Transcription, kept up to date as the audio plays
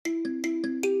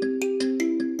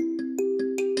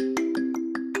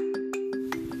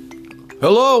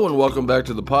Hello and welcome back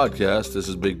to the podcast. This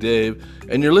is Big Dave,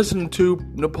 and you're listening to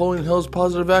Napoleon Hill's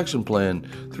Positive Action Plan,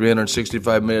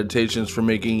 365 meditations for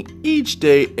making each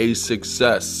day a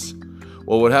success.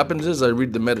 Well, what happens is I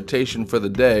read the meditation for the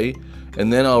day,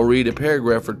 and then I'll read a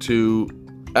paragraph or two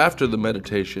after the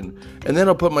meditation, and then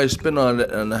I'll put my spin on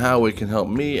it and how it can help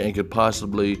me and could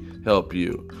possibly help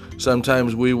you.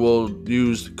 Sometimes we will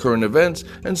use current events,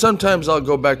 and sometimes I'll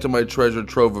go back to my treasure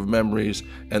trove of memories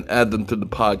and add them to the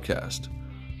podcast.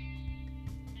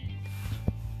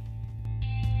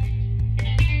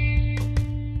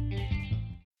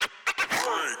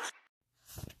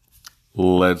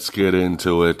 Let's get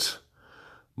into it.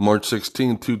 March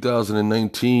 16,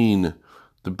 2019.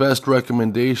 The best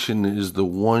recommendation is the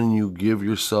one you give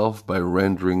yourself by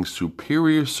rendering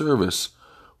superior service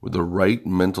with the right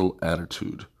mental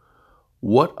attitude.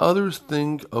 What others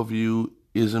think of you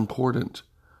is important,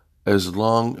 as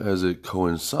long as it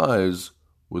coincides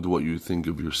with what you think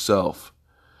of yourself.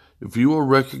 If you are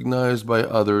recognized by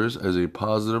others as a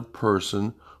positive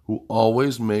person who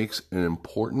always makes an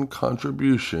important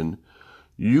contribution,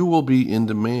 you will be in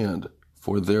demand,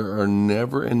 for there are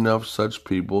never enough such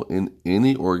people in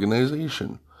any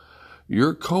organization.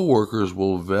 Your coworkers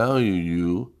will value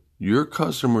you, your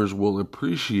customers will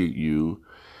appreciate you,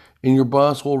 and your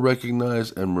boss will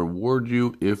recognize and reward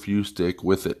you if you stick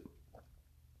with it.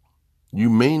 You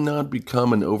may not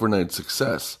become an overnight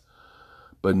success,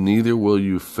 but neither will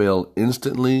you fail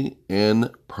instantly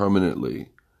and permanently.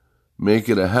 Make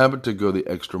it a habit to go the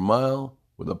extra mile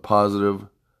with a positive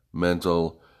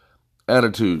mental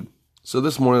attitude. So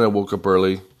this morning I woke up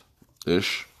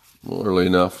early-ish, well, early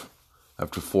enough,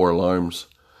 after 4 alarms,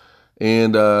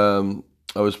 and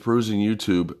I was perusing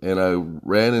YouTube, and I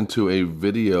ran into a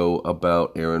video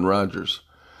about Aaron Rodgers.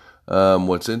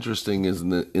 What's interesting is in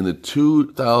the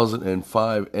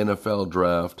 2005 NFL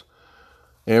draft,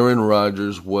 Aaron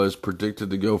Rodgers was predicted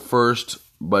to go first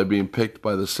by being picked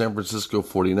by the San Francisco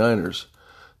 49ers.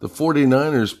 The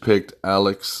 49ers picked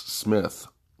Alex Smith,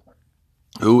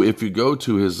 who, if you go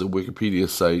to his Wikipedia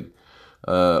site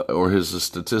or his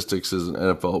statistics as an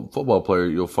NFL football player,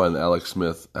 you'll find that Alex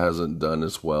Smith hasn't done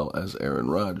as well as Aaron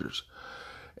Rodgers.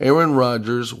 Aaron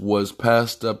Rodgers was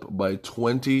passed up by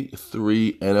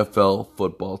 23 NFL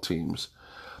football teams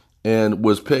and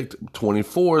was picked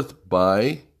 24th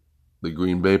by the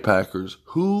Green Bay Packers,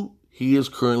 who he is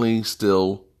currently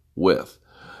still with.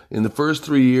 In the first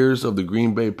 3 years of the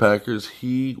Green Bay Packers,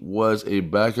 he was a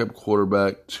backup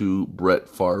quarterback to Brett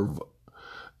Favre.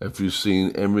 If you've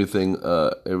seen everything,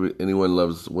 anyone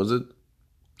loves, was it?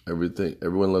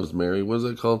 Everyone Loves Mary, what is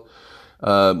it called?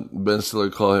 Ben Stiller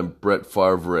called him Brett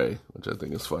Favre, which I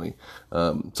think is funny.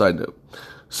 Side note.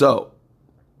 So,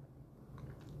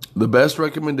 the best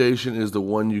recommendation is the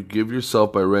one you give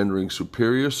yourself by rendering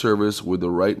superior service with the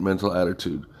right mental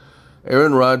attitude.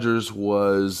 Aaron Rodgers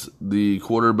was the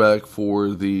quarterback for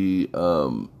the,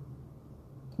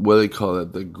 what do they call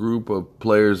it, the group of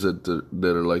players that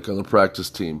are like on the practice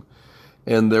team.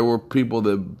 And there were people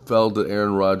that felt that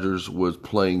Aaron Rodgers was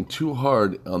playing too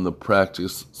hard on the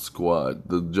practice squad.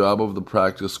 The job of the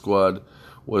practice squad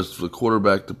was for the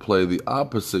quarterback to play the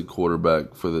opposite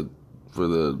quarterback for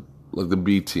the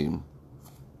B team.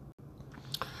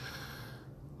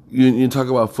 You talk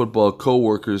about football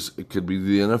coworkers, it could be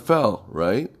the NFL,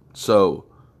 right? So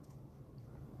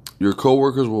your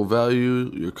coworkers will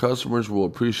value, your customers will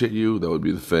appreciate you, that would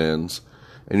be the fans,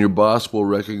 and your boss will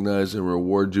recognize and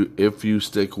reward you if you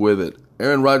stick with it.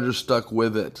 Aaron Rodgers stuck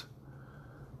with it.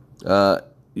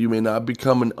 You may not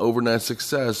become an overnight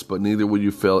success, but neither will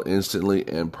you fail instantly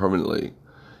and permanently.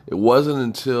 It wasn't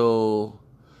until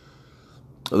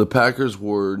the Packers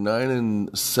were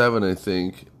 9-7, I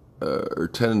think, or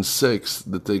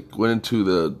 10-6, that they went into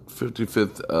the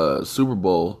 55th Super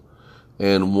Bowl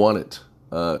and won it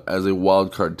as a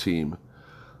wild card team.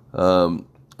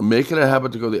 Make it a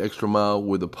habit to go the extra mile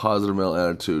with a positive mental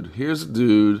attitude. Here's a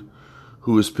dude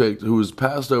who was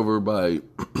passed over by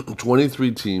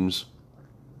 23 teams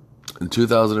in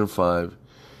 2005,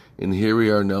 and here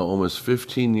we are now almost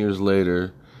 15 years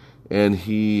later, and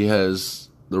he has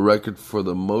the record for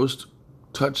the most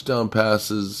touchdown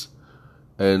passes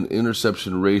and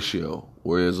interception ratio,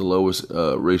 where he has the lowest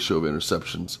ratio of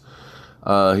interceptions.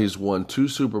 He's won 2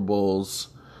 Super Bowls,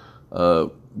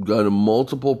 got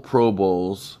multiple Pro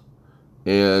Bowls,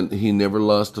 and he never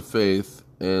lost a faith.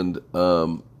 And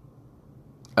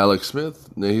Alex Smith,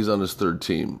 he's on his 3rd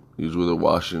team. He was with the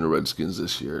Washington Redskins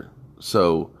this year.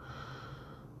 So,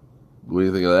 what do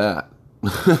you think of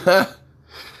that?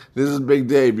 This is Big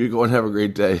Dave. You go and have a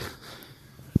great day.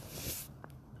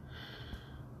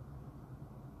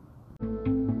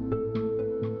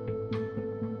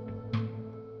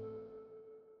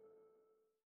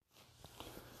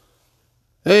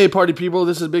 Hey, party people,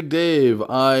 this is Big Dave.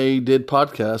 I did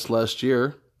podcasts last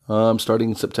year,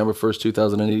 starting September 1st,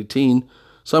 2018.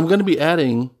 So I'm going to be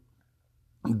adding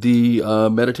the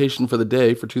meditation for the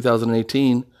day for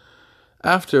 2018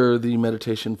 after the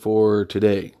meditation for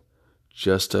today.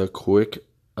 Just a quick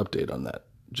update on that,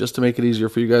 just to make it easier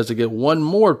for you guys to get one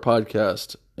more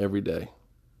podcast every day.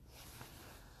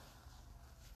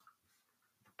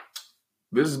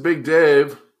 This is Big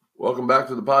Dave. Welcome back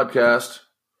to the podcast.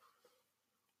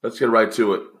 Let's get right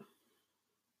to it.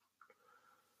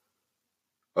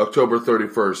 October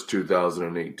 31st,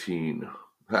 2018.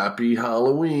 Happy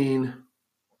Halloween.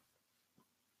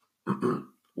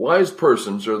 Wise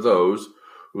persons are those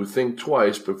who think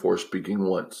twice before speaking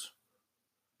once.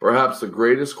 Perhaps the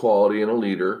greatest quality in a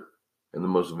leader and the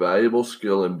most valuable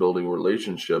skill in building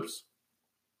relationships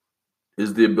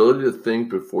is the ability to think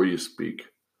before you speak.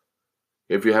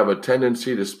 If you have a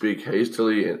tendency to speak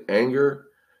hastily in anger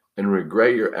and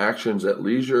regret your actions at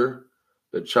leisure,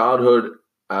 the childhood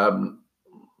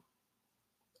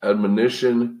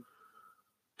admonition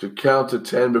to count to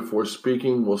 10 before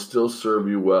speaking will still serve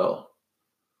you well.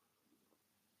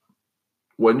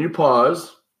 When you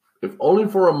pause, if only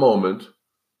for a moment,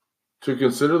 to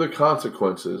consider the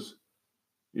consequences,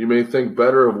 you may think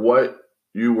better of what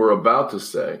you were about to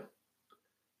say.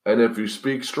 And if you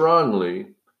speak strongly,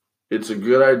 it's a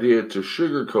good idea to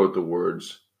sugarcoat the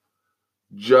words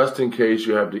just in case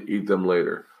you have to eat them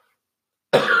later.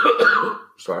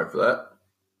 Sorry for that.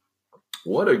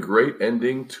 What a great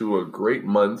ending to a great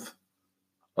month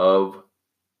of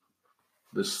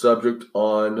the subject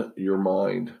on your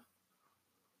mind.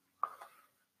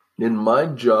 In my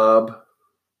job,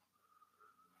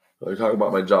 I talk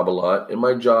about my job a lot. In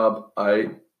my job,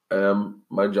 I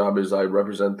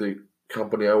represent the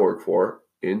company I work for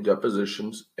in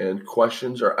depositions, and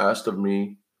questions are asked of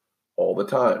me all the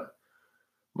time.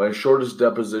 My shortest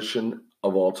deposition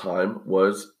of all time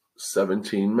was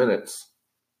 17 minutes.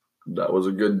 That was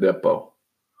a good depo.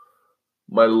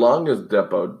 My longest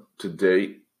depo to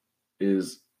date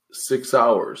is 6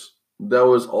 hours. That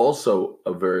was also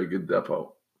a very good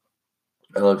depo.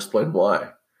 And I'll explain why.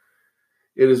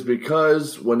 It is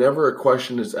because whenever a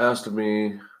question is asked of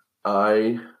me,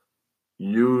 I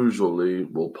usually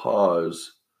will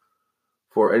pause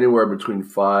for anywhere between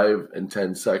 5 and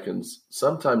 10 seconds,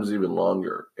 sometimes even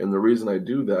longer. And the reason I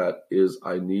do that is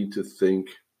I need to think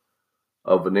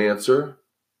of an answer.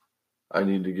 I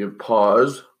need to give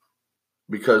pause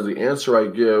because the answer I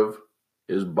give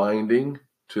is binding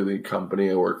to the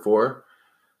company I work for.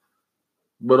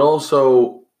 But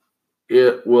also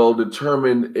it will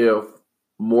determine if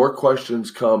more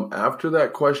questions come after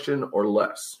that question or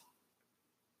less.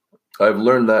 I've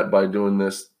learned that by doing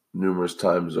this numerous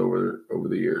times over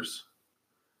the years.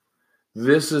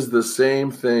 This is the same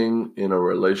thing in a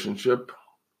relationship,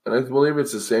 and I believe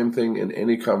it's the same thing in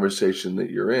any conversation that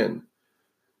you're in.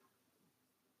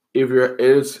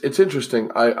 It's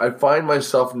interesting. I find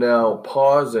myself now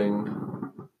pausing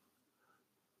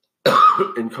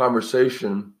in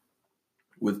conversation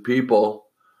with people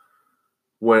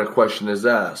when a question is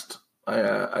asked.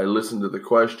 I listen to the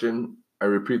question. I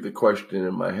repeat the question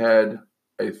in my head.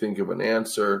 I think of an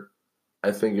answer.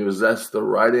 I think that's the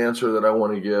right answer that I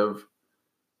want to give.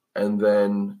 And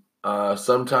then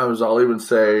sometimes I'll even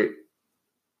say,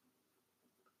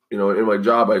 in my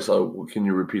job, I say, well, can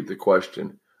you repeat the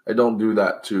question? I don't do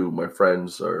that to my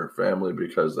friends or family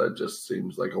because that just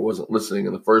seems like I wasn't listening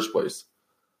in the first place.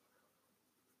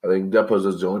 I think depots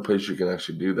is the only place you can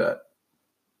actually do that.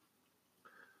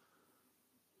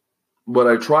 What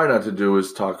I try not to do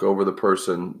is talk over the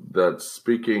person that's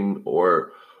speaking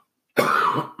or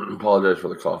apologize for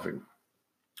the coughing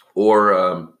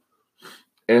or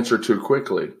answer too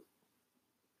quickly.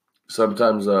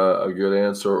 Sometimes a good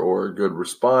answer or a good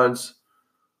response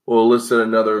will elicit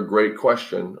another great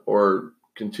question or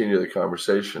continue the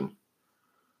conversation.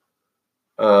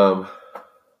 I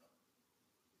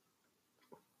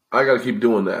got to keep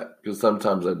doing that because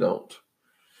sometimes I don't.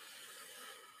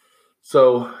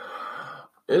 So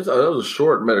that was a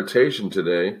short meditation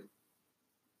today.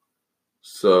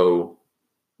 So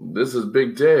this is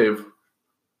Big Dave,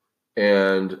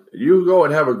 and you go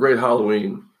and have a great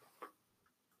Halloween.